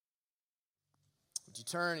Would you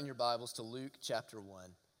turn in your Bibles to Luke chapter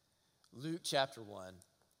 1? Luke chapter 1.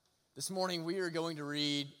 This morning we are going to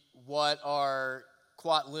read what are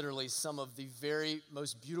quite literally some of the very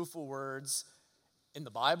most beautiful words in the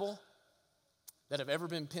Bible that have ever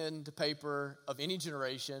been penned to paper of any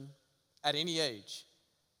generation at any age.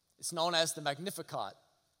 It's known as the Magnificat,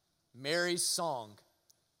 Mary's song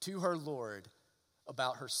to her Lord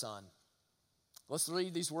about her son. Let's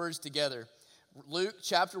read these words together. Luke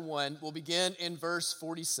chapter 1 will begin in verse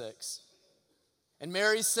 46. And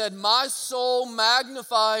Mary said, "My soul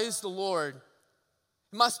magnifies the Lord.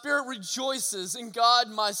 My spirit rejoices in God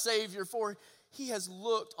my Savior, for he has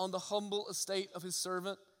looked on the humble estate of his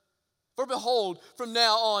servant. For behold, from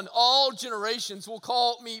now on, all generations will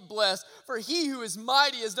call me blessed. For he who is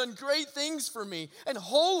mighty has done great things for me, and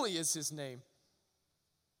holy is his name.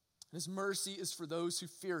 And his mercy is for those who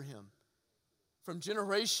fear him, from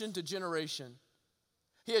generation to generation.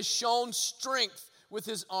 He has shown strength with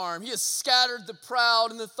his arm. He has scattered the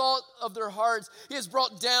proud in the thought of their hearts. He has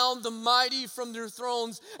brought down the mighty from their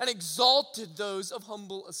thrones and exalted those of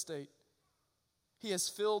humble estate. He has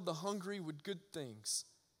filled the hungry with good things,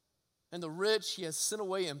 and the rich he has sent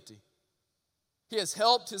away empty. He has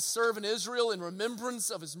helped his servant Israel in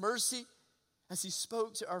remembrance of his mercy, as he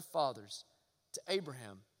spoke to our fathers, to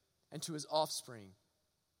Abraham, and to his offspring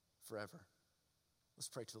forever." Let's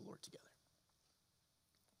pray to the Lord together.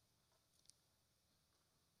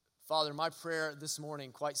 Father, my prayer this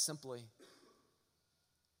morning, quite simply,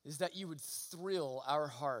 is that you would thrill our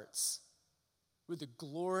hearts with the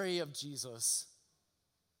glory of Jesus,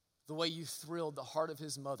 the way you thrilled the heart of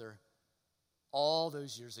his mother all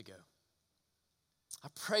those years ago. I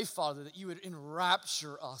pray, Father, that you would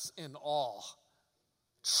enrapture us in awe,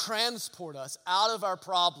 transport us out of our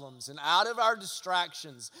problems and out of our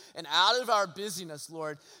distractions and out of our busyness,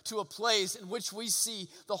 Lord, to a place in which we see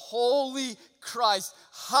the holy Christ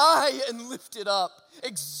high and lifted up,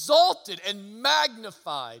 exalted and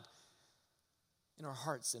magnified in our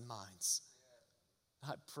hearts and minds.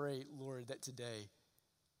 I pray, Lord, that today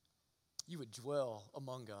you would dwell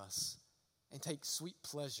among us and take sweet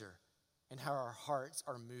pleasure in how our hearts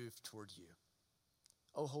are moved toward you.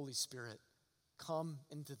 Oh, Holy Spirit, come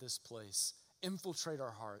into this place, infiltrate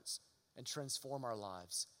our hearts, and transform our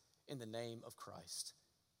lives. In the name of Christ,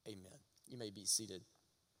 amen. You may be seated.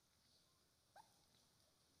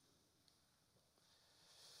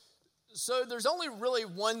 So there's only really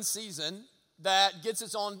one season that gets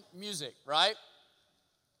its own music, right?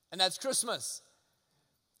 And that's Christmas.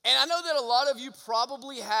 And I know that a lot of you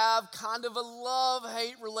probably have kind of a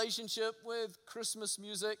love-hate relationship with Christmas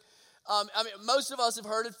music. Most of us have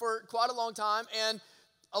heard it for quite a long time, and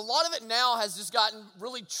a lot of it now has just gotten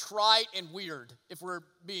really trite and weird, if we're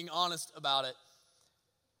being honest about it.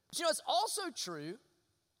 But you know, it's also true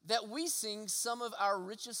that we sing some of our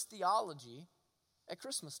richest theology at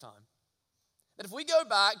Christmas time. That if we go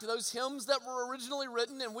back to those hymns that were originally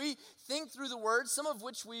written and we think through the words, some of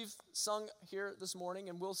which we've sung here this morning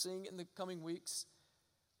and will sing in the coming weeks,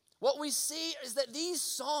 what we see is that these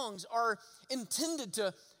songs are intended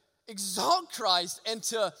to exalt Christ and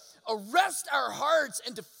to arrest our hearts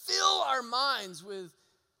and to fill our minds with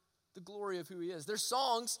the glory of who he is. They're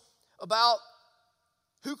songs about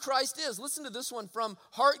who Christ is. Listen to this one from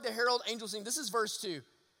Hark the Herald Angels Sing. This is verse 2.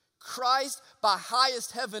 Christ by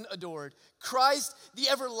highest heaven adored, Christ the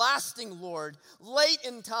everlasting Lord, late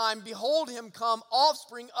in time, behold him come,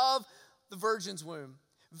 offspring of the virgin's womb.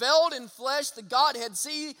 Veiled in flesh, the Godhead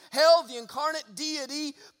see, hail the incarnate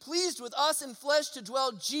deity, pleased with us in flesh to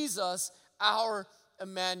dwell, Jesus, our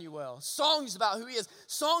Emmanuel. Songs about who he is,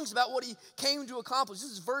 songs about what he came to accomplish.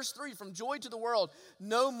 This is verse 3 from Joy to the World.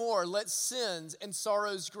 No more let sins and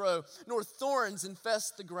sorrows grow, nor thorns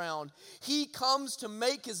infest the ground. He comes to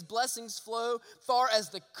make his blessings flow far as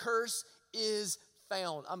the curse is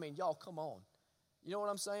found. I mean, y'all, come on. You know what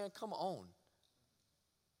I'm saying? Come on.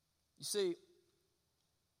 You see,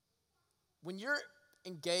 when you're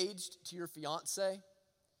engaged to your fiance,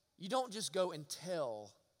 you don't just go and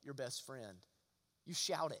tell your best friend. You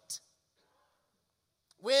shout it.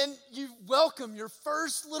 When you welcome your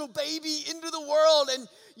first little baby into the world and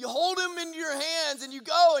you hold him in your hands and you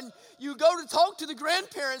go to talk to the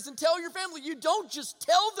grandparents and tell your family, you don't just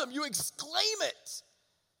tell them, you exclaim it.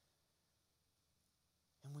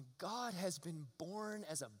 And when God has been born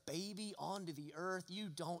as a baby onto the earth, you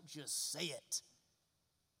don't just say it.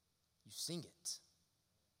 You sing it.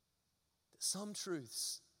 Some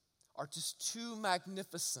truths are just too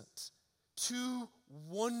magnificent, too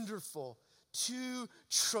wonderful, too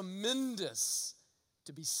tremendous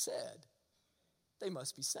to be said. They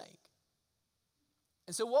must be sang.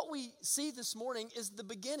 And so what we see this morning is the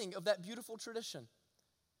beginning of that beautiful tradition.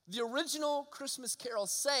 The original Christmas carol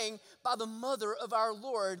sang by the mother of our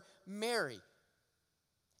Lord, Mary.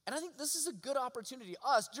 And I think this is a good opportunity,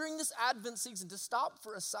 us, during this Advent season, to stop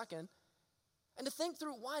for a second and to think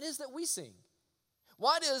through why it is that we sing.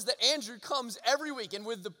 Why it is that Andrew comes every week and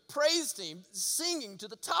with the praise team singing to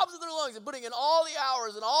the tops of their lungs and putting in all the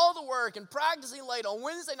hours and all the work and practicing late on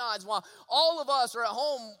Wednesday nights while all of us are at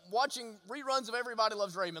home watching reruns of Everybody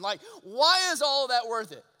Loves Raymond. Like, why is all of that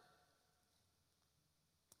worth it?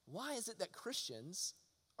 Why is it that Christians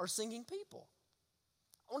are singing people?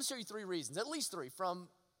 I want to show you 3 reasons, at least 3, from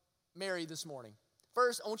Mary this morning.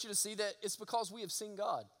 First, I want you to see that it's because we have seen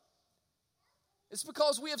God. It's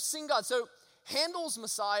because we have seen God. So Handel's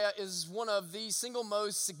Messiah is one of the single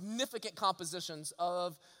most significant compositions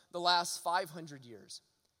of the last 500 years.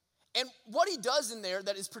 And what he does in there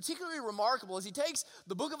that is particularly remarkable is he takes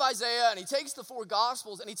the book of Isaiah and he takes the 4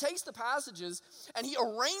 Gospels and he takes the passages and he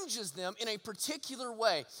arranges them in a particular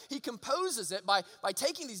way. He composes it by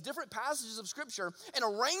taking these different passages of Scripture and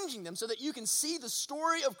arranging them so that you can see the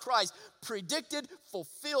story of Christ predicted,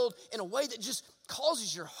 fulfilled in a way that just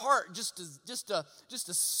causes your heart just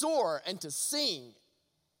to soar and to sing.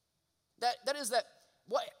 That is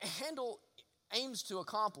what Handel aims to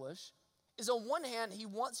accomplish is on one hand, he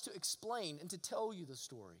wants to explain and to tell you the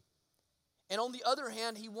story. And on the other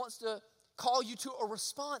hand, he wants to call you to a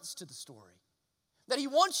response to the story. That he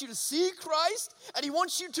wants you to see Christ and he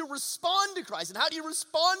wants you to respond to Christ. And how do you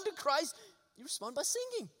respond to Christ? You respond by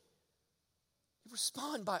singing. You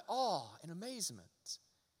respond by awe and amazement.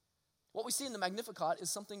 What we see in the Magnificat is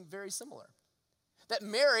something very similar. That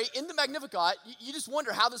Mary, in the Magnificat, you just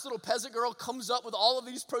wonder how this little peasant girl comes up with all of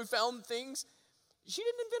these profound things. She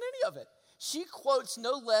didn't invent any of it. She quotes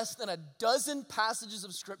no less than a dozen passages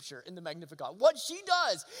of Scripture in the Magnificat. What she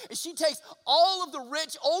does is she takes all of the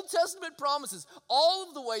rich Old Testament promises, all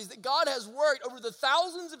of the ways that God has worked over the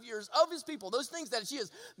thousands of years of his people, those things that she has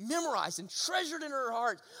memorized and treasured in her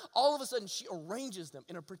heart, all of a sudden she arranges them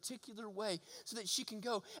in a particular way so that she can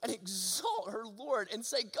go and exalt her Lord and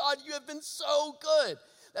say, God, you have been so good.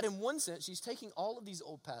 That in one sense, she's taking all of these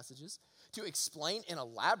old passages to explain and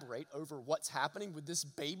elaborate over what's happening with this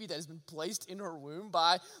baby that has been placed in her womb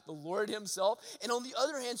by the Lord himself. And on the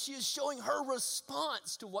other hand, she is showing her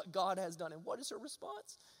response to what God has done. And what is her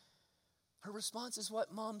response? Her response is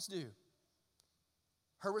what moms do.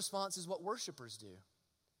 Her response is what worshipers do.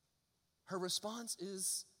 Her response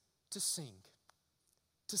is to sing.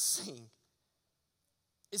 To sing.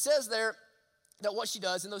 It says there that what she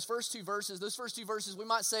does in those first two verses, we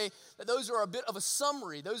might say that those are a bit of a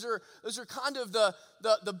summary. Those are kind of the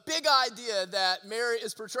big idea that Mary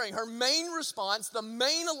is portraying. Her main response, the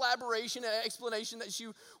main elaboration and explanation that she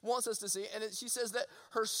wants us to see, and she says that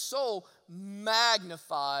her soul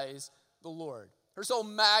magnifies the Lord. Her soul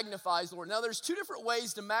magnifies the Lord. Now, there's 2 different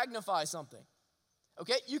ways to magnify something.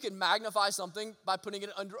 Okay, you can magnify something by putting it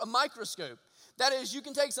under a microscope. That is, you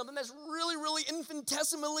can take something that's really, really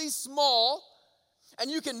infinitesimally small, and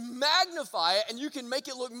you can magnify it and you can make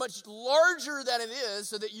it look much larger than it is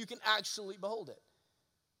so that you can actually behold it.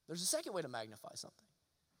 There's a second way to magnify something.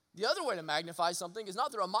 The other way to magnify something is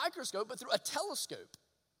not through a microscope, but through a telescope.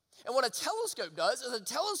 And what a telescope does is a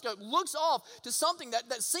telescope looks off to something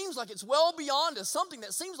that seems like it's well beyond us, something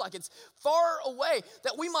that seems like it's far away,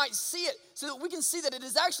 that we might see it so that we can see that it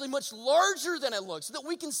is actually much larger than it looks, so that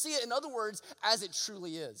we can see it, in other words, as it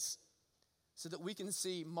truly is. So that we can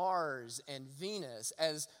see Mars and Venus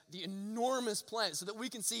as the enormous planets, so that we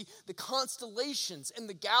can see the constellations and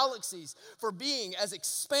the galaxies for being as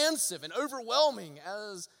expansive and overwhelming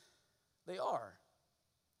as they are.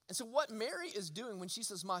 And so what Mary is doing when she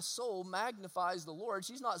says, my soul magnifies the Lord,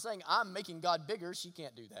 she's not saying, I'm making God bigger. She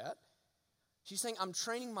can't do that. She's saying, I'm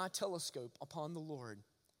training my telescope upon the Lord,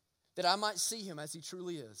 that I might see him as he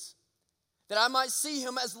truly is. That I might see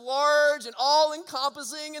him as large and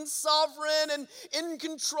all-encompassing and sovereign and in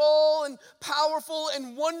control and powerful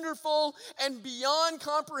and wonderful and beyond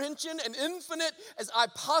comprehension and infinite as I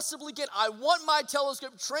possibly can. I want my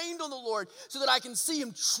telescope trained on the Lord so that I can see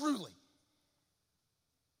him truly.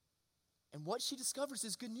 And what she discovers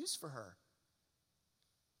is good news for her.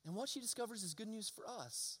 And what she discovers is good news for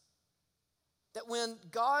us. That when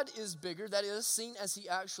God is bigger, that is, seen as he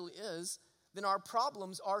actually is, then our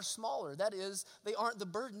problems are smaller. That is, they aren't the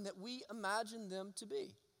burden that we imagine them to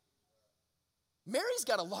be. Mary's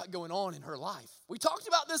got a lot going on in her life. We talked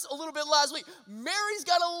about this a little bit last week. Mary's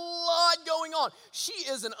got a lot going on. She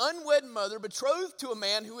is an unwed mother betrothed to a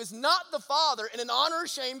man who is not the father in an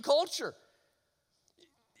honor-shame culture.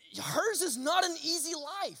 Hers is not an easy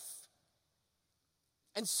life.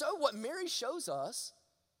 And so what Mary shows us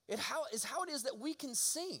is how it is that we can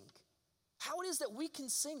sing how it is that we can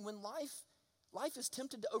sing when life is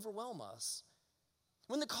tempted to overwhelm us.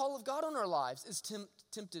 When the call of God on our lives is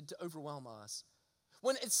tempted to overwhelm us.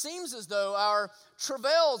 When it seems as though our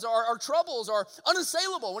travails, our troubles are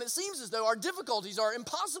unassailable. When it seems as though our difficulties are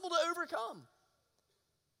impossible to overcome.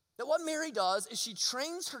 That what Mary does is she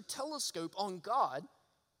trains her telescope on God.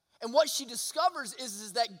 And what she discovers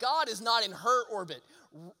is that God is not in her orbit,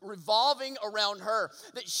 revolving around her.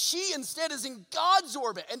 That she instead is in God's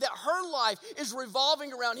orbit, and that her life is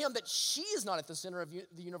revolving around him. That she is not at the center of the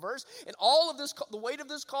universe. And all of this, the weight of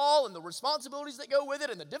this call and the responsibilities that go with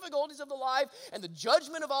it and the difficulties of the life and the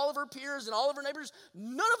judgment of all of her peers and all of her neighbors,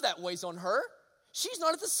 none of that weighs on her. She's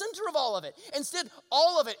not at the center of all of it. Instead,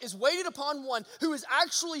 all of it is weighted upon one who is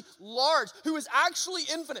actually large, who is actually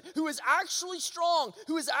infinite, who is actually strong,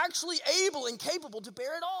 who is actually able and capable to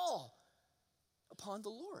bear it all upon the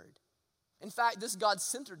Lord. In fact, this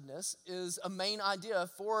God-centeredness is a main idea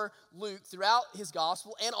for Luke throughout his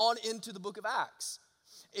gospel and on into the book of Acts.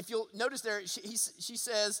 If you'll notice there, she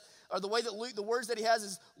says, or the way that Luke, the words that he has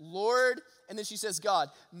is Lord, and then she says God.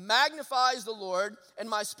 Magnifies the Lord, and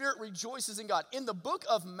my spirit rejoices in God. In the book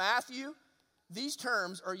of Matthew, these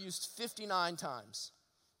terms are used 59 times,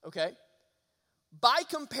 okay? By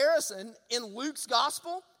comparison, in Luke's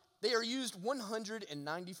gospel, they are used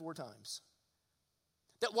 194 times.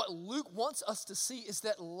 That what Luke wants us to see is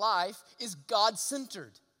that life is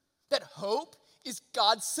God-centered. That hope is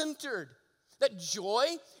God-centered. That joy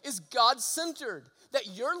is God-centered.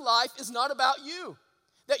 That your life is not about you.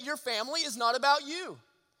 That your family is not about you.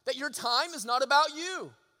 That your time is not about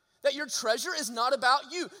you. That your treasure is not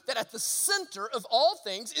about you. That at the center of all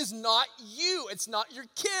things is not you. It's not your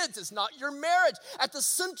kids. It's not your marriage. At the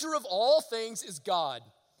center of all things is God.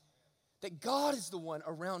 That God is the one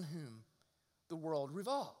around whom the world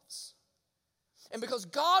revolves. And because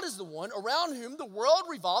God is the one around whom the world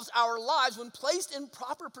revolves, our lives, when placed in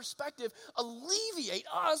proper perspective, alleviate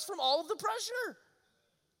us from all of the pressure.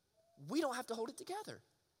 We don't have to hold it together.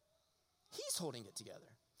 He's holding it together.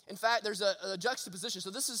 In fact, there's a juxtaposition. So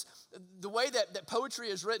this is the way that poetry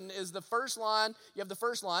is written is the first line. You have the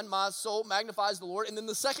first line, my soul magnifies the Lord. And then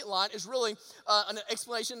the second line is really an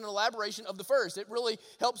explanation and elaboration of the first. It really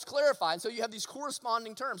helps clarify. And so you have these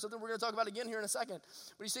corresponding terms, something we're going to talk about again here in a second.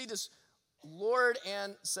 But you see this Lord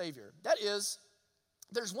and Savior. That is,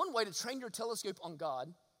 there's one way to train your telescope on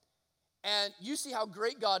God, and you see how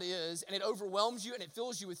great God is, and it overwhelms you, and it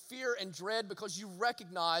fills you with fear and dread because you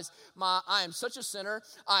recognize, I am such a sinner,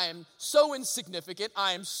 I am so insignificant,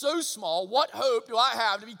 I am so small, what hope do I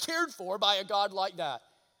have to be cared for by a God like that?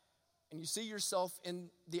 And you see yourself in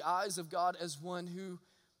the eyes of God as one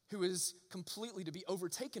who is completely to be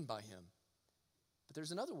overtaken by him. But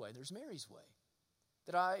there's another way, there's Mary's way.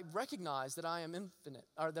 That I recognize that I am infinite,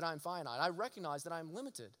 or that I am finite. I recognize that I am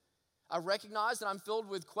limited. I recognize that I'm filled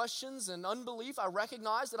with questions and unbelief. I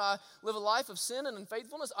recognize that I live a life of sin and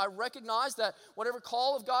unfaithfulness. I recognize that whatever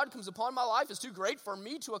call of God comes upon my life is too great for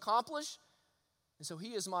me to accomplish. And so he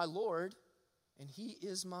is my Lord, and he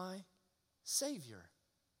is my Savior.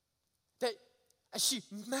 That as she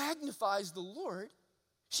magnifies the Lord,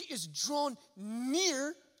 she is drawn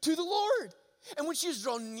near to the Lord. And when she is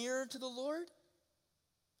drawn near to the Lord,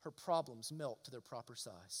 her problems melt to their proper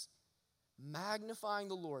size. Magnifying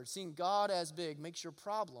the Lord, seeing God as big, makes your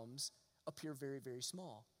problems appear very, very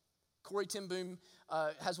small. Corrie ten Boom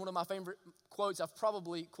has one of my favorite quotes. I've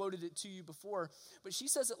probably quoted it to you before, but she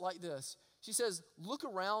says it like this. She says, look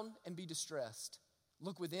around and be distressed.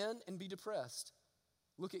 Look within and be depressed.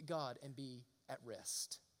 Look at God and be at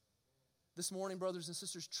rest. This morning, brothers and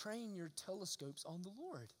sisters, train your telescopes on the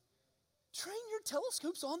Lord. Train your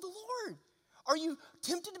telescopes on the Lord. Are you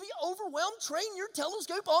tempted to be overwhelmed? Train your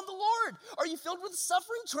telescope on the Lord. Are you filled with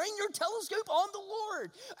suffering? Train your telescope on the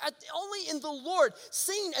Lord. Only in the Lord,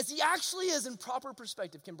 seen as he actually is in proper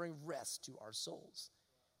perspective, can bring rest to our souls.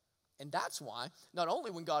 And that's why, not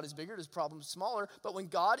only when God is bigger, his problems smaller, but when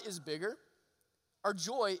God is bigger, our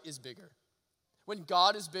joy is bigger. When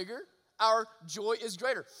God is bigger, our joy is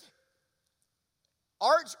greater.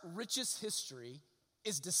 Art's richest history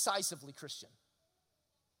is decisively Christian.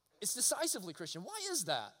 It's decisively Christian. Why is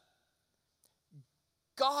that?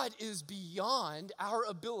 God is beyond our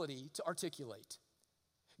ability to articulate.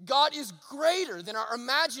 God is greater than our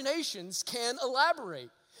imaginations can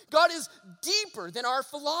elaborate. God is deeper than our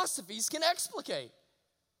philosophies can explicate.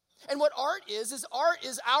 And what art is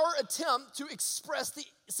our attempt to express the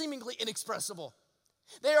seemingly inexpressible.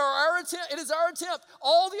 It is our attempt,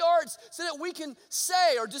 all the arts, so that we can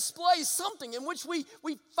say or display something in which we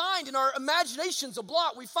find in our imaginations a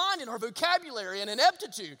block, we find in our vocabulary and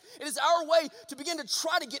ineptitude. It is our way to begin to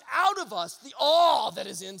try to get out of us the awe that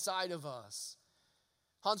is inside of us.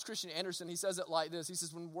 Hans Christian Andersen, he says it like this. He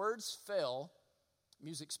says, when words fail,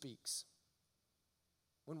 music speaks.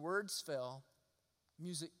 When words fail,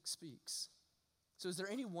 music speaks. So is there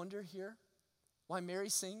any wonder here why Mary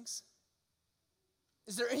sings?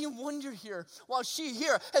 Is there any wonder here while she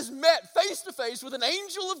here has met face to face with an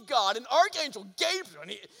angel of God, an archangel Gabriel,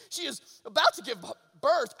 and she is about to give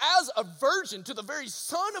birth as a virgin to the very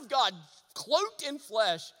Son of God, cloaked in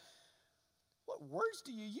flesh? What words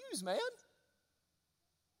do you use, man?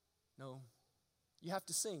 No, you have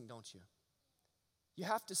to sing, don't you? You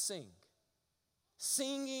have to sing.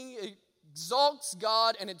 Singing exalts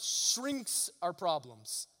God and it shrinks our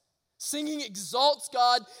problems. Singing exalts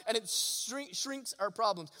God and it shrinks our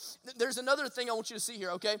problems. There's another thing I want you to see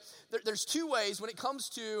here, okay? There's two ways when it comes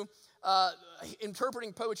to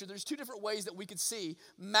interpreting poetry. There's two different ways that we could see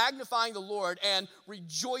magnifying the Lord and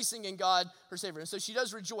rejoicing in God, her Savior. And so she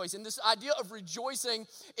does rejoice. And this idea of rejoicing,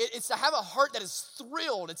 it's to have a heart that is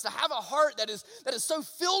thrilled. It's to have a heart that is so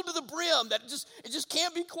filled to the brim that it just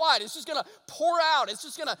can't be quiet. It's just gonna pour out. It's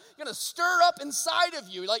just gonna stir up inside of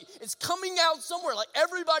you. Like it's coming out somewhere. Like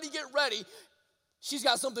everybody get ready. She's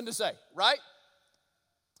got something to say, right?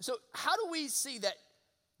 So how do we see that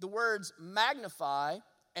the words magnify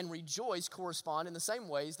and rejoice correspond in the same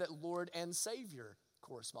ways that Lord and Savior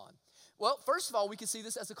correspond? Well, first of all, we can see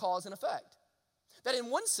this as a cause and effect. That in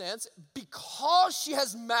one sense, because she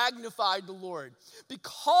has magnified the Lord,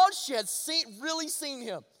 because she has really seen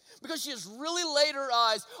him, because she has really laid her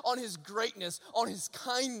eyes on his greatness, on his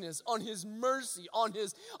kindness, on his mercy, on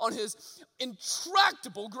his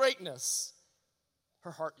intractable greatness,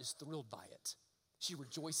 her heart is thrilled by it. She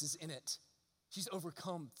rejoices in it. She's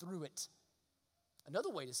overcome through it.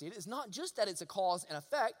 Another way to see it is not just that it's a cause and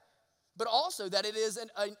effect, but also that it is an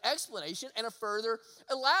explanation and a further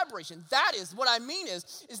elaboration. That is, what I mean is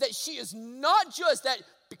that she is not just that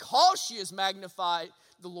because she has magnified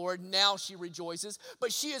the Lord, now she rejoices,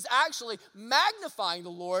 but she is actually magnifying the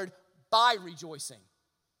Lord by rejoicing.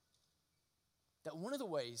 That one of the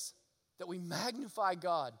ways that we magnify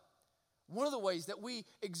God, one of the ways that we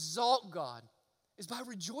exalt God is by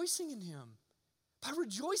rejoicing in him. By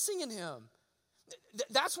rejoicing in him.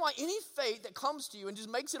 That's why any faith that comes to you and just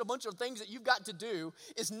makes it a bunch of things that you've got to do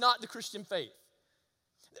is not the Christian faith.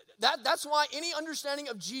 That's why any understanding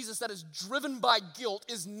of Jesus that is driven by guilt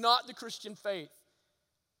is not the Christian faith.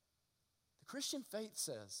 The Christian faith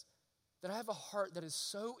says that I have a heart that is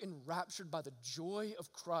so enraptured by the joy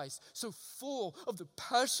of Christ, so full of the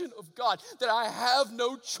passion of God, that I have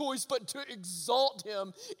no choice but to exalt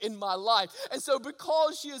him in my life. And so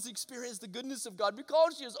because she has experienced the goodness of God,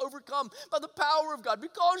 because she has overcome by the power of God,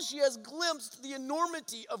 because she has glimpsed the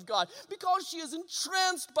enormity of God, because she is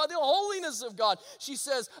entranced by the holiness of God, she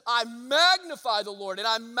says, I magnify the Lord, and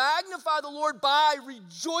I magnify the Lord by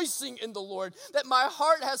rejoicing in the Lord, that my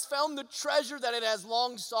heart has found the treasure that it has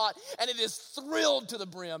long sought, and it is thrilled to the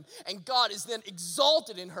brim, and God is then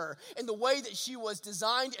exalted in her in the way that she was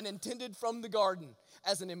designed and intended from the garden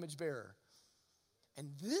as an image bearer. And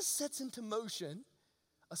this sets into motion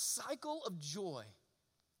a cycle of joy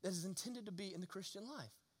that is intended to be in the Christian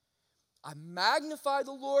life. I magnify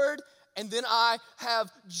the Lord, and then I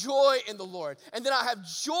have joy in the Lord. And then I have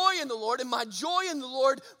joy in the Lord, and my joy in the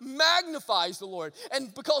Lord magnifies the Lord.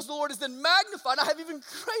 And because the Lord is then magnified, I have even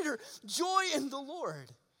greater joy in the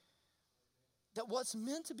Lord. That what's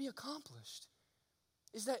meant to be accomplished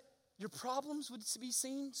is that your problems would be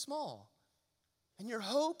seen small, and your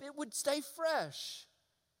hope, it would stay fresh,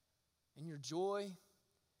 and your joy,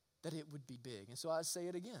 that it would be big. And so I say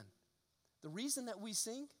it again. The reason that we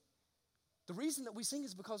sing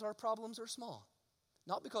is because our problems are small.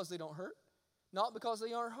 Not because they don't hurt, not because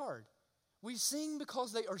they aren't hard. We sing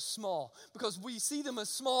because they are small, because we see them as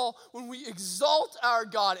small when we exalt our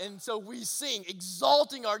God. And so we sing,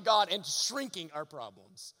 exalting our God and shrinking our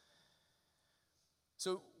problems.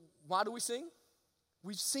 So why do we sing?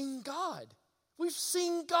 We've seen God. We've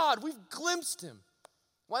seen God. We've glimpsed him.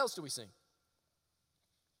 Why else do we sing?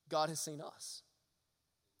 God has seen us.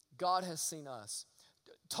 God has seen us.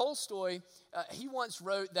 Tolstoy, he once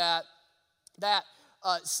wrote that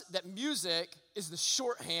music is the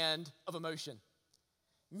shorthand of emotion.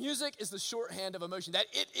 Music is the shorthand of emotion, that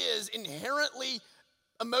it is inherently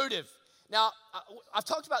emotive. Now, I've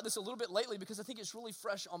talked about this a little bit lately because I think it's really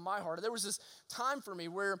fresh on my heart. There was this time for me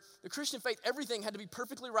where the Christian faith, everything had to be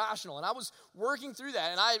perfectly rational. And I was working through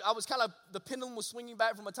that. And I was kind of, the pendulum was swinging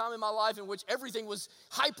back from a time in my life in which everything was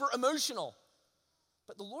hyper emotional.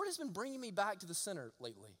 But the Lord has been bringing me back to the center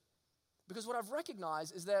lately. Because what I've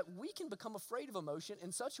recognized is that we can become afraid of emotion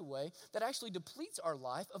in such a way that actually depletes our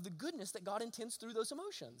life of the goodness that God intends through those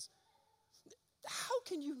emotions. How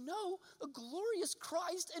can you know a glorious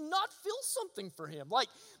Christ and not feel something for him? Like,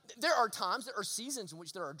 there are times, there are seasons in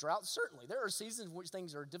which there are droughts, certainly. There are seasons in which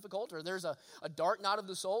things are difficult, or there's a dark night of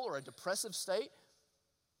the soul, or a depressive state.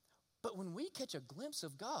 But when we catch a glimpse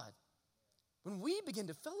of God, when we begin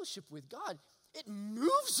to fellowship with God, it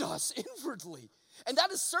moves us inwardly. And that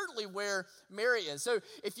is certainly where Mary is. So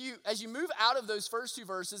as you move out of those first two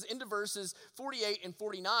verses into verses 48 and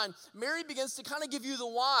 49, Mary begins to kind of give you the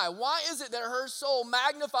why. Why is it that her soul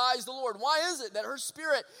magnifies the Lord? Why is it that her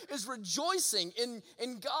spirit is rejoicing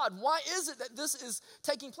in God? Why is it that this is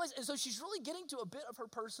taking place? And so she's really getting to a bit of her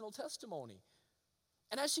personal testimony.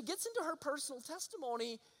 And as she gets into her personal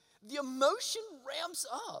testimony, the emotion ramps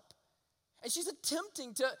up. And she's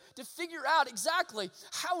attempting to figure out exactly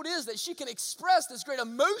how it is that she can express this great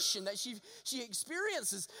emotion that she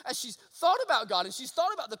experiences as she's thought about God and she's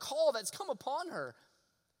thought about the call that's come upon her.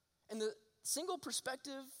 And the single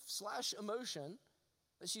perspective / emotion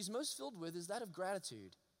that she's most filled with is that of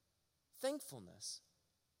gratitude, thankfulness.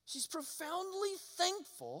 She's profoundly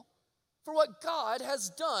thankful for what God has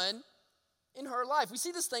done in her life. We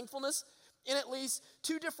see this thankfulness in at least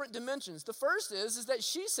two different dimensions. The first is that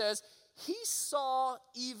she says, he saw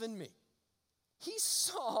even me. He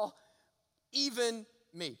saw even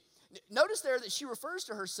me. Notice there that she refers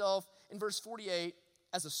to herself in verse 48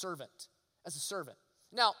 as a servant. As a servant.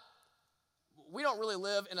 Now, we don't really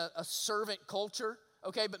live in a servant culture,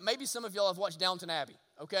 okay? But maybe some of y'all have watched Downton Abbey,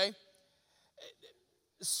 okay?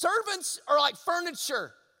 Servants are like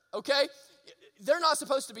furniture, okay? They're not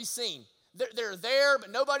supposed to be seen. They're there, but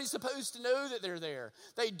nobody's supposed to know that they're there.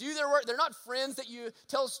 They do their work. They're not friends that you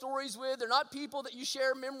tell stories with. They're not people that you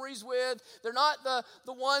share memories with. They're not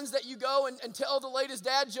the ones that you go and tell the latest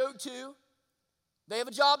dad joke to. They have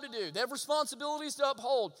a job to do. They have responsibilities to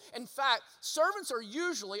uphold. In fact, servants are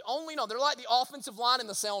usually only known. They're like the offensive line in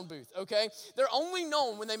the sound booth, okay? They're only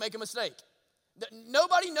known when they make a mistake.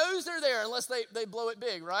 Nobody knows they're there unless they blow it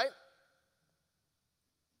big, right?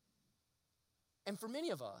 And for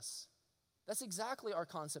many of us, that's exactly our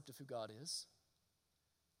concept of who God is.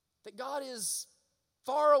 That God is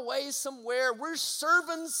far away somewhere. We're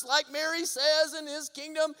servants, like Mary says, in his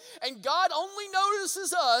kingdom. And God only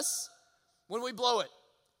notices us when we blow it.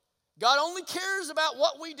 God only cares about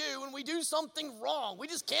what we do when we do something wrong. We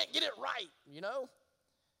just can't get it right, you know?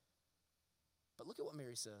 But look at what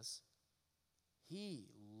Mary says. He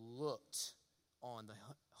looked on the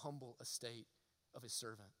humble estate of his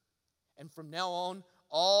servant. And from now on,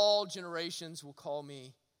 all generations will call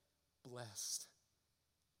me blessed.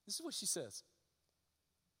 This is what she says.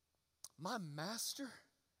 My master,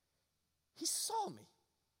 he saw me.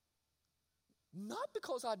 Not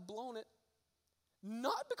because I'd blown it.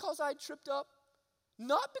 Not because I'd tripped up.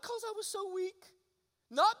 Not because I was so weak.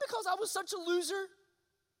 Not because I was such a loser.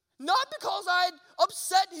 Not because I'd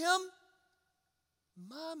upset him.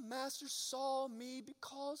 My master saw me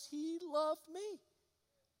because he loved me.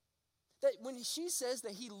 That when she says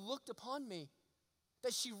that he looked upon me,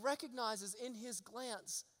 that she recognizes in his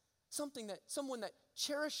glance someone that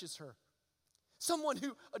cherishes her, someone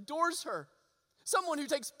who adores her, someone who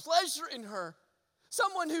takes pleasure in her,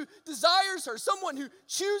 someone who desires her, someone who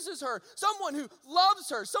chooses her, someone who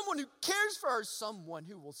loves her, someone who cares for her, someone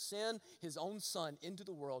who will send his own son into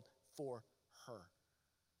the world for her.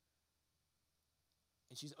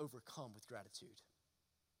 And she's overcome with gratitude.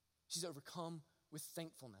 She's overcome with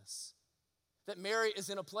thankfulness. That Mary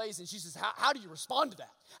is in a place and she says, how do you respond to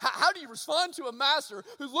that? How do you respond to a master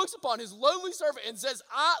who looks upon his lowly servant and says,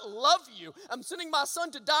 I love you. I'm sending my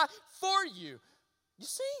son to die for you. You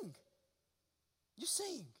sing. You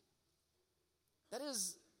sing. That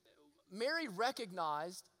is, Mary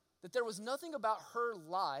recognized that there was nothing about her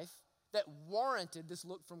life that warranted this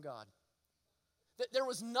look from God. That there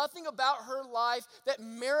was nothing about her life that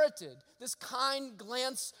merited this kind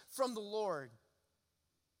glance from the Lord.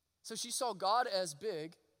 So she saw God as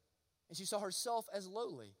big, and she saw herself as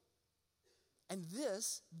lowly. And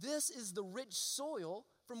this is the rich soil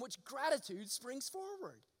from which gratitude springs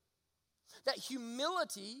forward. That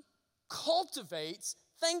humility cultivates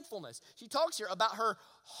thankfulness. She talks here about her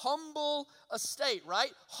humble estate,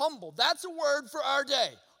 right? Humble. That's a word for our day.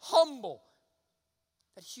 Humble.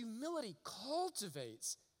 That humility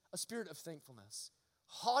cultivates a spirit of thankfulness.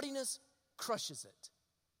 Haughtiness crushes it.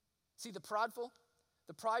 See, the prideful,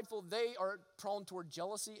 they are prone toward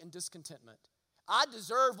jealousy and discontentment. I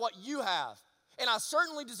deserve what you have, and I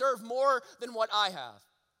certainly deserve more than what I have.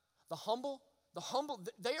 The humble,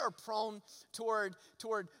 they are prone toward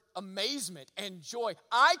amazement and joy.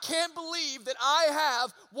 I can't believe that I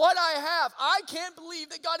have what I have. I can't believe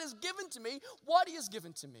that God has given to me what he has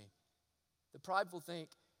given to me. The prideful think,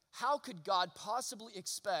 how could God possibly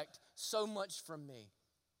expect so much from me?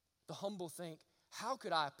 The humble think, how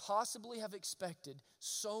could I possibly have expected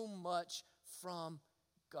so much from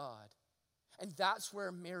God? And that's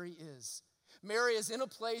where Mary is. Mary is in a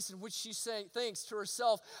place in which she thinks to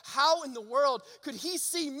herself, how in the world could he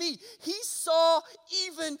see me? He saw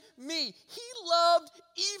even me. He loved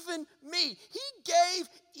even me. He gave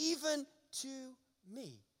even to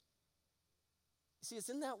me. See, it's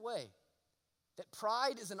in that way that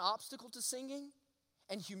pride is an obstacle to singing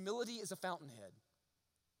and humility is a fountainhead.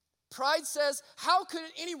 Pride says, how could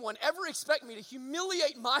anyone ever expect me to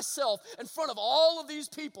humiliate myself in front of all of these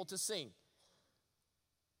people to sing?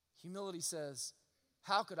 Humility says,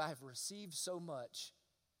 how could I have received so much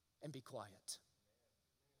and be quiet?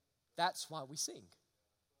 That's why we sing.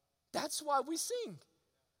 That's why we sing.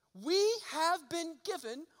 We have been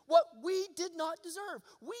given what we did not deserve.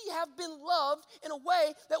 We have been loved in a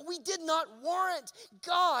way that we did not warrant.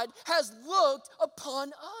 God has looked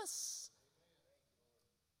upon us.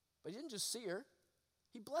 But he didn't just see her,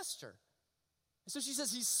 he blessed her. And so she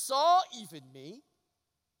says, he saw even me,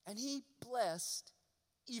 and he blessed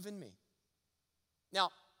even me.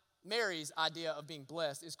 Now, Mary's idea of being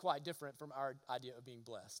blessed is quite different from our idea of being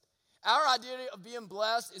blessed. Our idea of being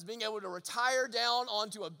blessed is being able to retire down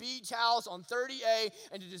onto a beach house on 30A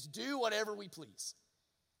and to just do whatever we please.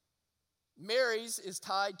 Mary's is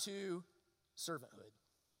tied to servanthood.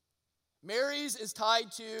 Mary's is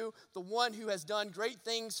tied to the one who has done great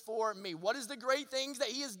things for me. What is the great things that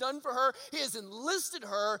he has done for her? He has enlisted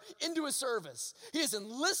her into a service. He has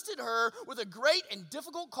enlisted her with a great and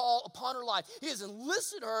difficult call upon her life. He has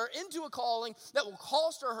enlisted her into a calling that will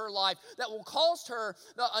cost her life, that will cost her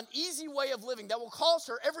an easy way of living, that will cost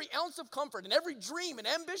her every ounce of comfort and every dream and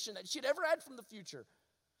ambition that she'd ever had from the future.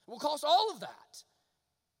 It will cost all of that.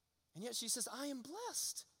 And yet she says, I am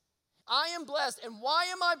blessed. I am blessed. And why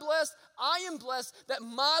am I blessed? I am blessed that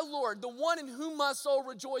my Lord, the one in whom my soul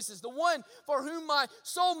rejoices, the one for whom my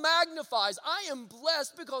soul magnifies, I am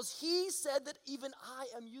blessed because he said that even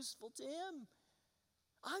I am useful to him.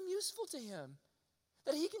 I'm useful to him.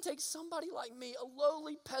 That he can take somebody like me, a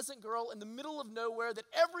lowly peasant girl in the middle of nowhere that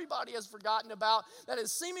everybody has forgotten about, that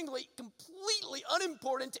is seemingly completely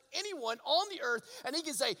unimportant to anyone on the earth, and he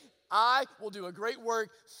can say, I will do a great work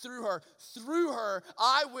through her. Through her,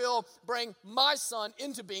 I will bring my son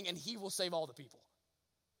into being, and he will save all the people.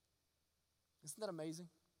 Isn't that amazing?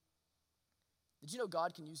 Did you know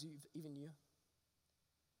God can use even you?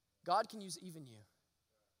 God can use even you.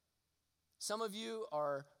 Some of you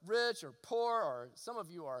are rich or poor, or some of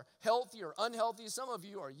you are healthy or unhealthy. Some of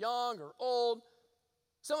you are young or old.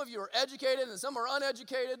 Some of you are educated and some are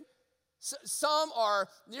uneducated. Some are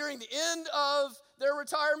nearing the end of their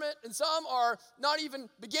retirement, and some are not even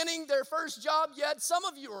beginning their first job yet. Some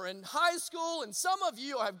of you are in high school, and some of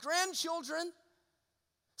you have grandchildren.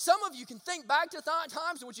 Some of you can think back to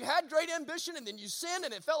times in which you had great ambition, and then you sinned,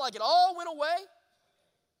 and it felt like it all went away.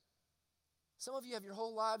 Some of you have your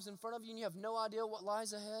whole lives in front of you, and you have no idea what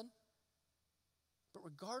lies ahead. But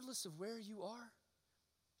regardless of where you are,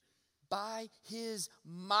 by his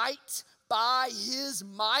might, by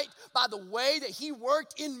the way that he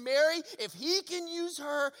worked in Mary, if he can use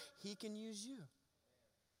her, he can use you.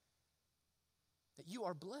 That you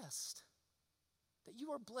are blessed. That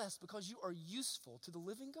you are blessed because you are useful to the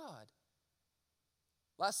living God.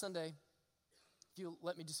 Last Sunday, if you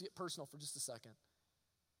let me just get personal for just a second.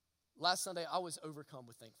 Last Sunday, I was overcome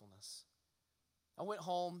with thankfulness. I went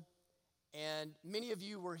home, and many of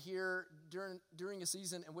you were here during a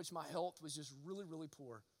season in which my health was just really, really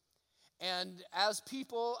poor. And as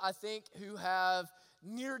people, I think, who have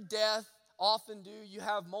near death often do, you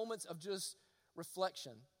have moments of just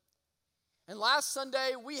reflection. And last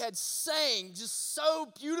Sunday, we had sang just so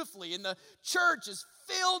beautifully, and the church is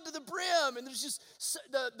filled to the brim, and there's just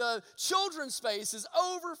the children's space is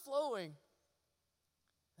overflowing.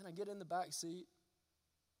 And I get in the back seat,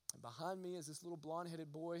 and behind me is this little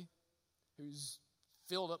blonde-headed boy who's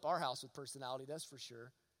filled up our house with personality, that's for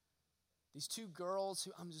sure. These two girls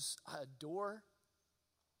who I adore.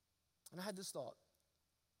 And I had this thought.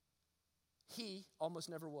 He almost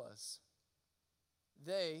never was.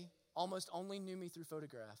 They almost only knew me through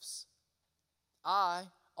photographs. I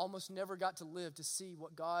almost never got to live to see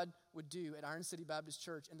what God would do at Iron City Baptist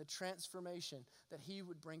Church and the transformation that he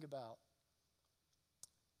would bring about.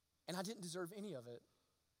 And I didn't deserve any of it.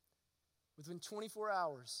 Within 24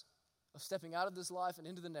 hours of stepping out of this life and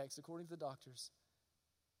into the next, according to the doctors,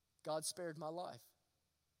 God spared my life.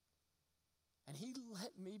 And he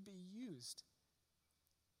let me be used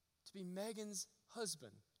to be Megan's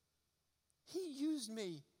husband. He used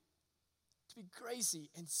me to be Gracie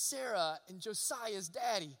and Sarah and Josiah's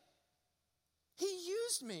daddy. He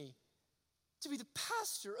used me to be the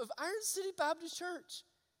pastor of Iron City Baptist Church.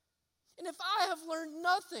 And if I have learned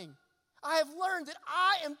nothing, I have learned that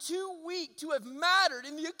I am too weak to have mattered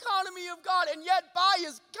in the economy of God. And yet by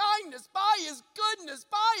his kindness, by his goodness,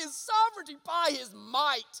 by his sovereignty, by his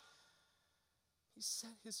might, he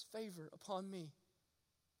set his favor upon me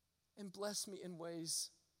and blessed me in ways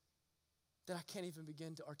that I can't even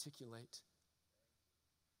begin to articulate.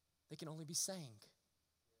 They can only be sang.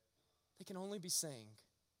 They can only be sang.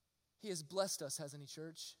 He has blessed us, hasn't he,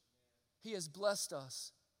 church? He has blessed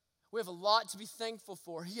us. We have a lot to be thankful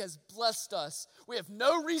for. He has blessed us. We have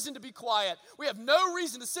no reason to be quiet. We have no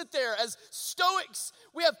reason to sit there as stoics.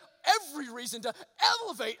 We have every reason to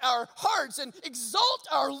elevate our hearts and exalt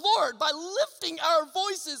our Lord by lifting our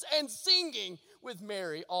voices and singing with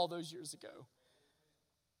Mary all those years ago.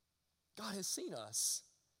 God has seen us.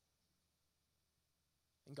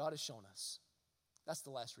 And God has shown us. That's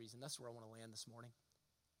the last reason. That's where I want to land this morning.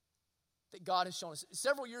 That God has shown us.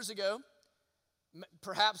 Several years ago,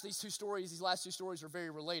 perhaps these last two stories are very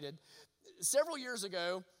related. Several years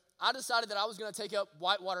ago, I decided that I was going to take up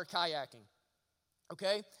whitewater kayaking.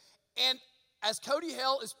 Okay? And as Cody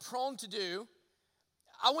Hale is prone to do,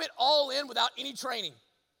 I went all in without any training.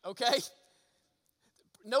 Okay?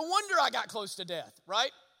 No wonder I got close to death,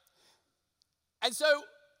 right? And so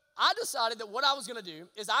I decided that what I was going to do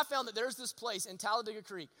is I found that there's this place in Talladega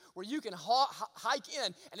Creek where you can hike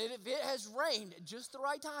in, and if it has rained at just the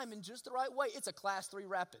right time and just the right way, it's a Class 3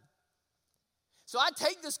 rapid. So I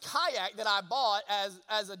take this kayak that I bought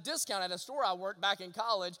as a discount at a store I worked back in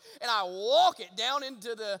college, and I walk it down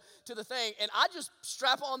into the thing, and I just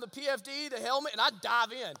strap on the PFD, the helmet, and I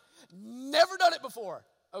dive in. Never done it before,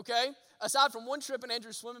 okay? Aside from one trip in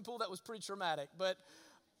Andrew's swimming pool that was pretty traumatic. But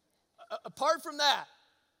apart from that,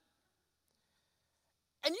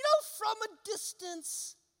 and from a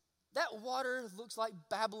distance, that water looks like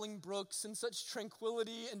babbling brooks and such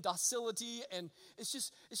tranquility and docility, and it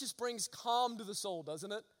just brings calm to the soul,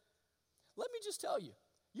 doesn't it? Let me just tell you,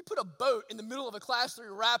 you put a boat in the middle of a Class 3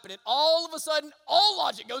 rapid, and all of a sudden, all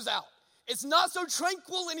logic goes out. It's not so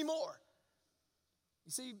tranquil anymore.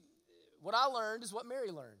 You see, what I learned is what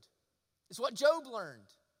Mary learned. It's what Job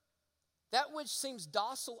learned. That which seems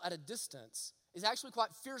docile at a distance is actually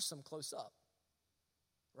quite fearsome close up.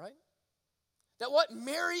 Right? That what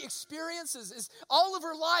Mary experiences is all of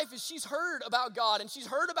her life is she's heard about God, and she's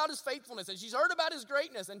heard about his faithfulness, and she's heard about his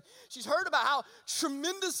greatness, and she's heard about how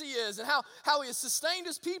tremendous he is, and how he has sustained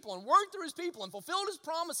his people and worked through his people and fulfilled his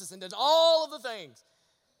promises and did all of the things.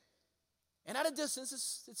 And at a distance,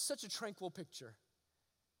 it's such a tranquil picture.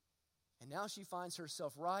 And now she finds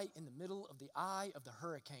herself right in the middle of the eye of the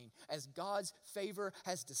hurricane as God's favor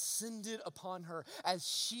has descended upon her, as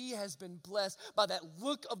she has been blessed by that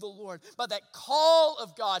look of the Lord, by that call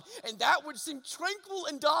of God. And that which seemed tranquil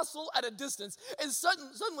and docile at a distance is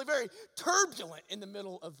suddenly very turbulent in the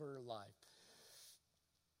middle of her life.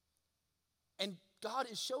 And God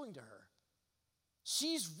is showing to her.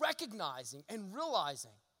 She's recognizing and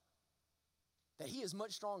realizing that he is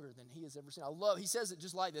much stronger than he has ever seen. He says it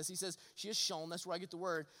just like this. He says, she has shown, that's where I get the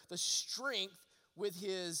word, the strength with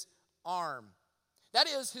his arm. That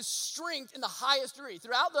is his strength in the highest degree.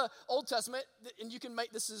 Throughout the Old Testament, and you can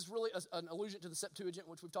make, this is really an allusion to the Septuagint,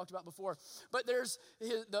 which we've talked about before, but there's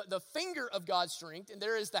the finger of God's strength, and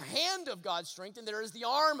there is the hand of God's strength, and there is the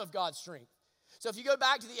arm of God's strength. So if you go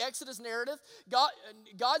back to the Exodus narrative,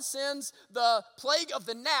 God sends the plague of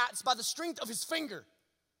the gnats by the strength of his finger.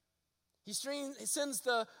 He sends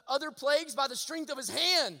the other plagues by the strength of his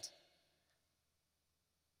hand.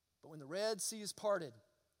 But when the Red Sea is parted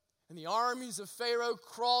and the armies of Pharaoh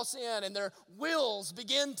cross in and their wills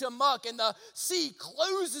begin to muck and the sea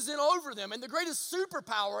closes in over them, and the greatest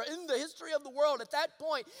superpower in the history of the world at that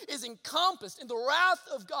point is encompassed in the wrath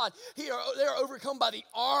of God, they are overcome by the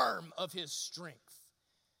arm of his strength.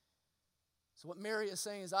 So what Mary is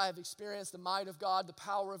saying is, I have experienced the might of God, the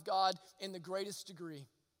power of God in the greatest degree.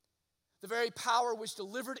 The very power which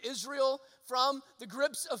delivered Israel from the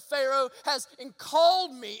grips of Pharaoh has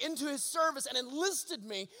called me into his service and enlisted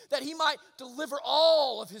me that he might deliver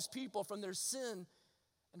all of his people from their sin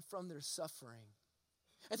and from their suffering.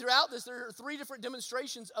 And throughout this, there are three different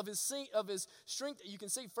demonstrations of his strength that you can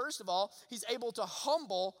see. First of all, he's able to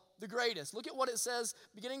humble the greatest. Look at what it says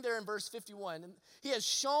beginning there in verse 51. And he has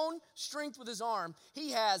shown strength with his arm.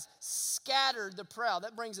 He has scattered the proud.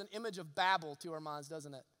 That brings an image of Babel to our minds,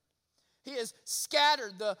 doesn't it? He has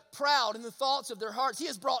scattered the proud in the thoughts of their hearts. He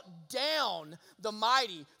has brought down the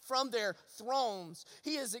mighty from their thrones.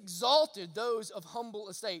 He has exalted those of humble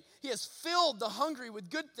estate. He has filled the hungry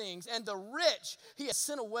with good things, and the rich he has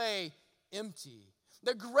sent away empty.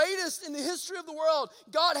 The greatest in the history of the world,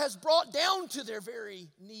 God has brought down to their very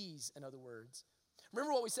knees, in other words.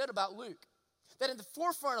 Remember what we said about Luke, that in the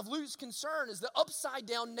forefront of Luke's concern is the upside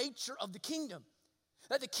down nature of the kingdom.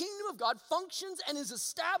 That the kingdom of God functions and is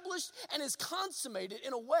established and is consummated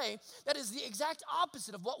in a way that is the exact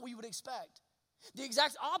opposite of what we would expect. The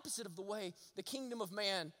exact opposite of the way the kingdom of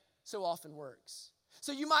man so often works.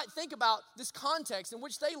 So you might think about this context in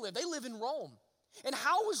which they live. They live in Rome. And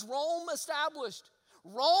how was Rome established?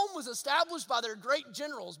 Rome was established by their great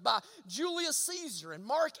generals, by Julius Caesar and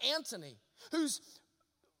Mark Antony, whose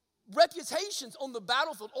reputations on the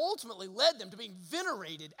battlefield ultimately led them to being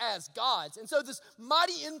venerated as gods. And so this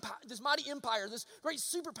mighty empire, this great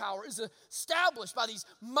superpower is established by these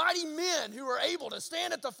mighty men who are able to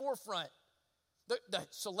stand at the forefront. The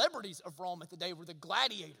celebrities of Rome at the day were the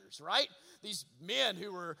gladiators, right? These men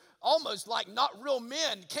who were almost like not real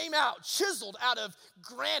men came out, chiseled out of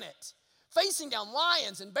granite, facing down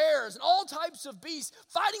lions and bears and all types of beasts,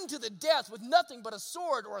 fighting to the death with nothing but a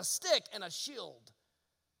sword or a stick and a shield.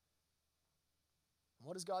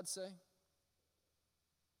 What does God say?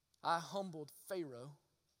 I humbled Pharaoh,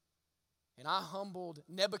 and I humbled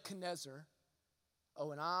Nebuchadnezzar. Oh,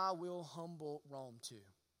 and I will humble Rome too.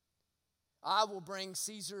 I will bring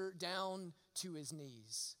Caesar down to his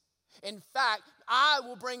knees. In fact, I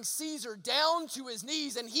will bring Caesar down to his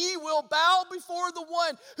knees, and he will bow before the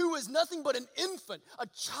one who is nothing but an infant, a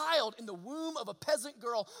child in the womb of a peasant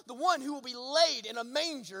girl, the one who will be laid in a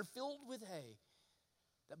manger filled with hay.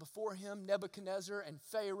 That before him, Nebuchadnezzar and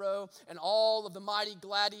Pharaoh and all of the mighty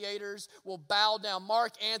gladiators will bow down.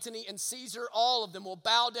 Mark Antony and Caesar, all of them will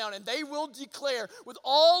bow down, and they will declare with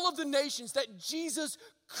all of the nations that Jesus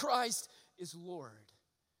Christ is Lord.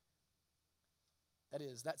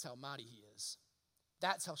 That's how mighty he is.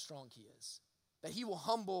 That's how strong he is. That he will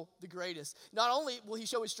humble the greatest. Not only will he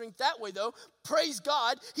show his strength that way, though, praise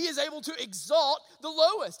God, he is able to exalt the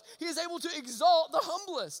lowest. He is able to exalt the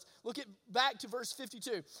humblest. Look back to verse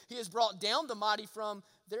 52. He has brought down the mighty from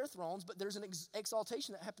their thrones, but there's an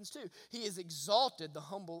exaltation that happens too. He has exalted the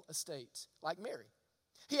humble estate, like Mary.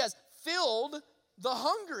 He has filled the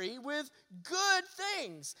hungry with good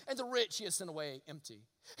things, and the rich he has sent away empty.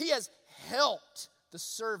 He has helped the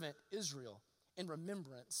servant Israel in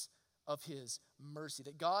remembrance of his mercy.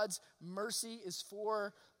 That God's mercy is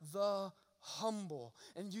for the humble.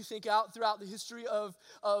 And you think out throughout the history of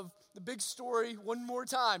the big story one more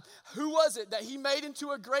time. Who was it that he made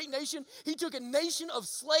into a great nation? He took a nation of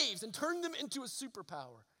slaves and turned them into a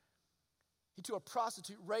superpower. He took a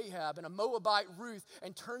prostitute Rahab and a Moabite Ruth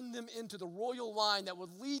and turned them into the royal line that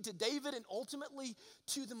would lead to David and ultimately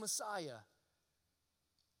to the Messiah.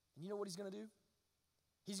 And you know what he's going to do?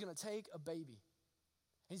 He's going to take a baby.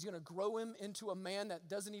 He's going to grow him into a man that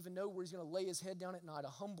doesn't even know where he's going to lay his head down at night, a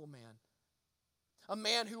humble man. A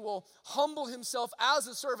man who will humble himself as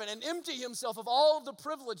a servant and empty himself of all of the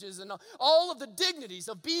privileges and all of the dignities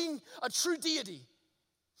of being a true deity.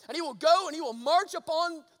 And he will go and he will march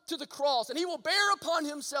upon to the cross, and he will bear upon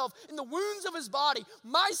himself in the wounds of his body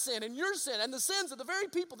my sin and your sin and the sins of the very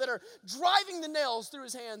people that are driving the nails through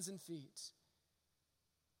his hands and feet.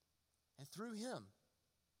 And through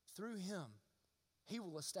him, he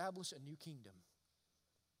will establish a new kingdom.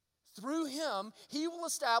 Through him, he will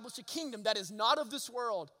establish a kingdom that is not of this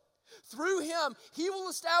world. Through him, he will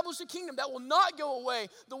establish a kingdom that will not go away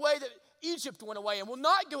the way that Egypt went away, and will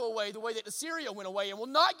not go away the way that Assyria went away, and will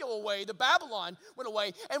not go away the Babylon went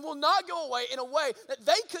away, and will not go away in a way that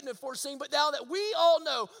they couldn't have foreseen, but now that we all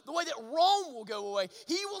know the way that Rome will go away.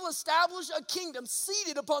 He will establish a kingdom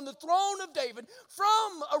seated upon the throne of David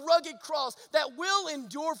from a rugged cross that will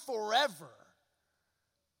endure forever.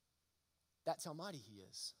 That's how mighty he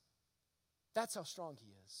is. That's how strong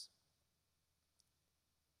he is.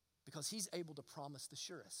 Because he's able to promise the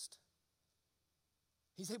surest.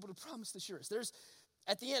 He's able to promise the surest. There's,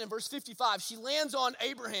 at the end in verse 55, she lands on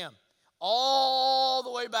Abraham all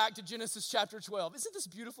the way back to Genesis chapter 12. Isn't this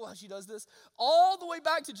beautiful how she does this? All the way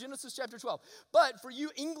back to Genesis chapter 12. But for you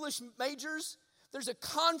English majors, there's a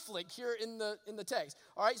conflict here in the text.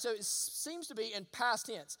 All right, so it seems to be in past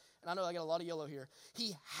tense. And I know I got a lot of yellow here.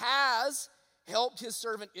 He has helped his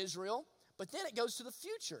servant Israel, But then it goes to the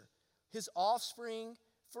future, his offspring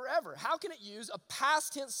forever. How can it use a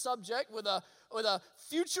past tense subject with a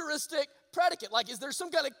futuristic predicate? Like, is there some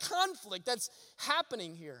kind of conflict that's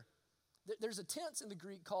happening here? There's a tense in the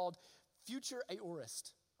Greek called future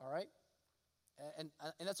aorist, all right? And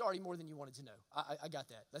that's already more than you wanted to know. I got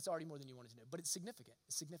that. That's already more than you wanted to know. But it's significant.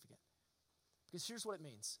 It's significant. Because here's what it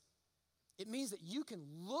means. It means that you can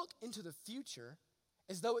look into the future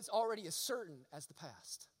as though it's already as certain as the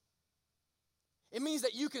past. It means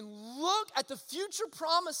that you can look at the future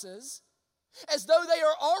promises as though they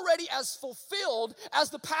are already as fulfilled as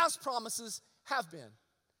the past promises have been.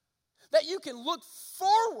 That you can look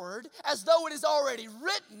forward as though it is already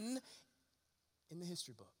written in the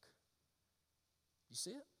history book. You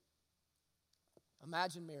see it?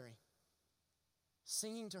 Imagine Mary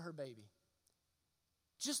singing to her baby,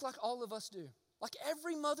 just like all of us do, like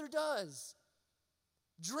every mother does,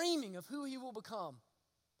 dreaming of who he will become,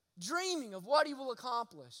 dreaming of what he will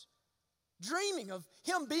accomplish, dreaming of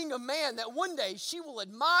him being a man that one day she will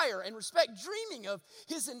admire and respect, dreaming of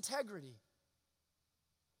his integrity.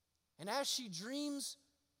 And as she dreams,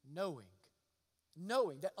 knowing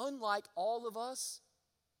that unlike all of us,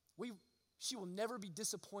 she will never be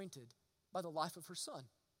disappointed by the life of her son.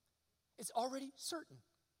 It's already certain.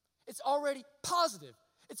 It's already positive.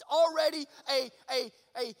 It's already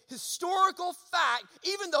a historical fact,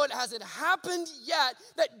 even though it hasn't happened yet,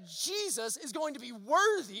 that Jesus is going to be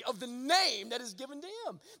worthy of the name that is given to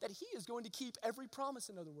him, that he is going to keep every promise,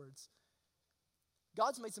 in other words.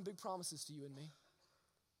 God's made some big promises to you and me.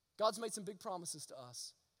 God's made some big promises to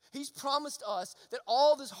us. He's promised us that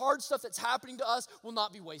all this hard stuff that's happening to us will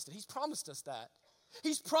not be wasted. He's promised us that.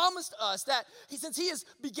 He's promised us that since he has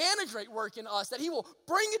began a great work in us, that he will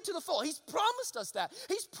bring it to the full. He's promised us that.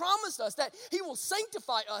 He's promised us that he will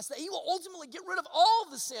sanctify us, that he will ultimately get rid of all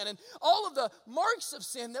of the sin and all of the marks of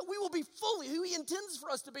sin, that we will be fully who he intends for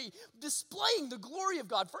us to be, displaying the glory of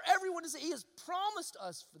God for everyone to see. He has promised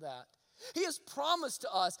us for that. He has promised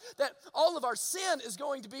to us that all of our sin is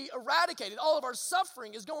going to be eradicated. All of our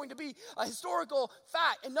suffering is going to be a historical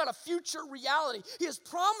fact and not a future reality. He has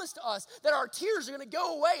promised to us that our tears are going to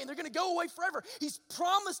go away and they're going to go away forever. He's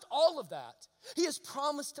promised all of that. He has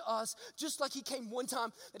promised to us, just like he came one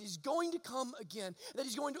time, that he's going to come again, that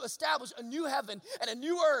he's going to establish a new heaven and a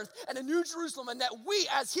new earth and a new Jerusalem, and that we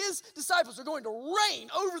as his disciples are going to reign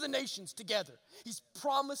over the nations together. He's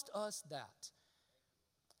promised us that.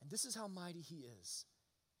 And this is how mighty he is.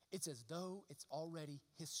 It's as though it's already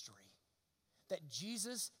history. That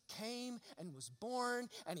Jesus came and was born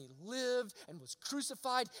and he lived and was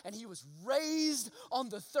crucified and he was raised on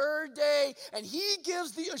the third day. And he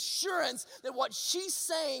gives the assurance that what she's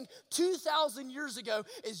saying 2,000 years ago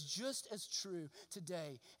is just as true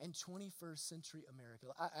today in 21st century America.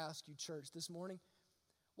 I ask you, church, this morning,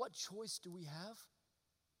 what choice do we have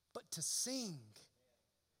but to sing?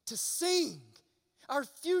 To sing. Our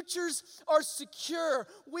futures are secure.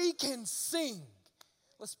 We can sing.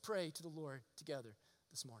 Let's pray to the Lord together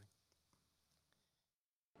this morning.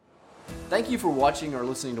 Thank you for watching or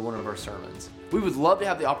listening to one of our sermons. We would love to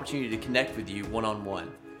have the opportunity to connect with you one-on-one.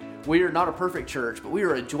 We are not a perfect church, but we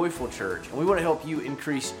are a joyful church, and we want to help you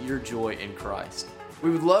increase your joy in Christ. We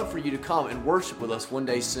would love for you to come and worship with us one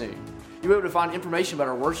day soon. You'll be able to find information about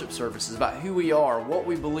our worship services, about who we are, what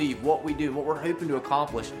we believe, what we do, and what we're hoping to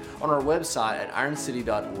accomplish on our website at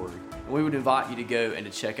ironcity.org. And we would invite you to go and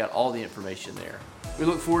to check out all the information there. We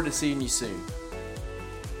look forward to seeing you soon.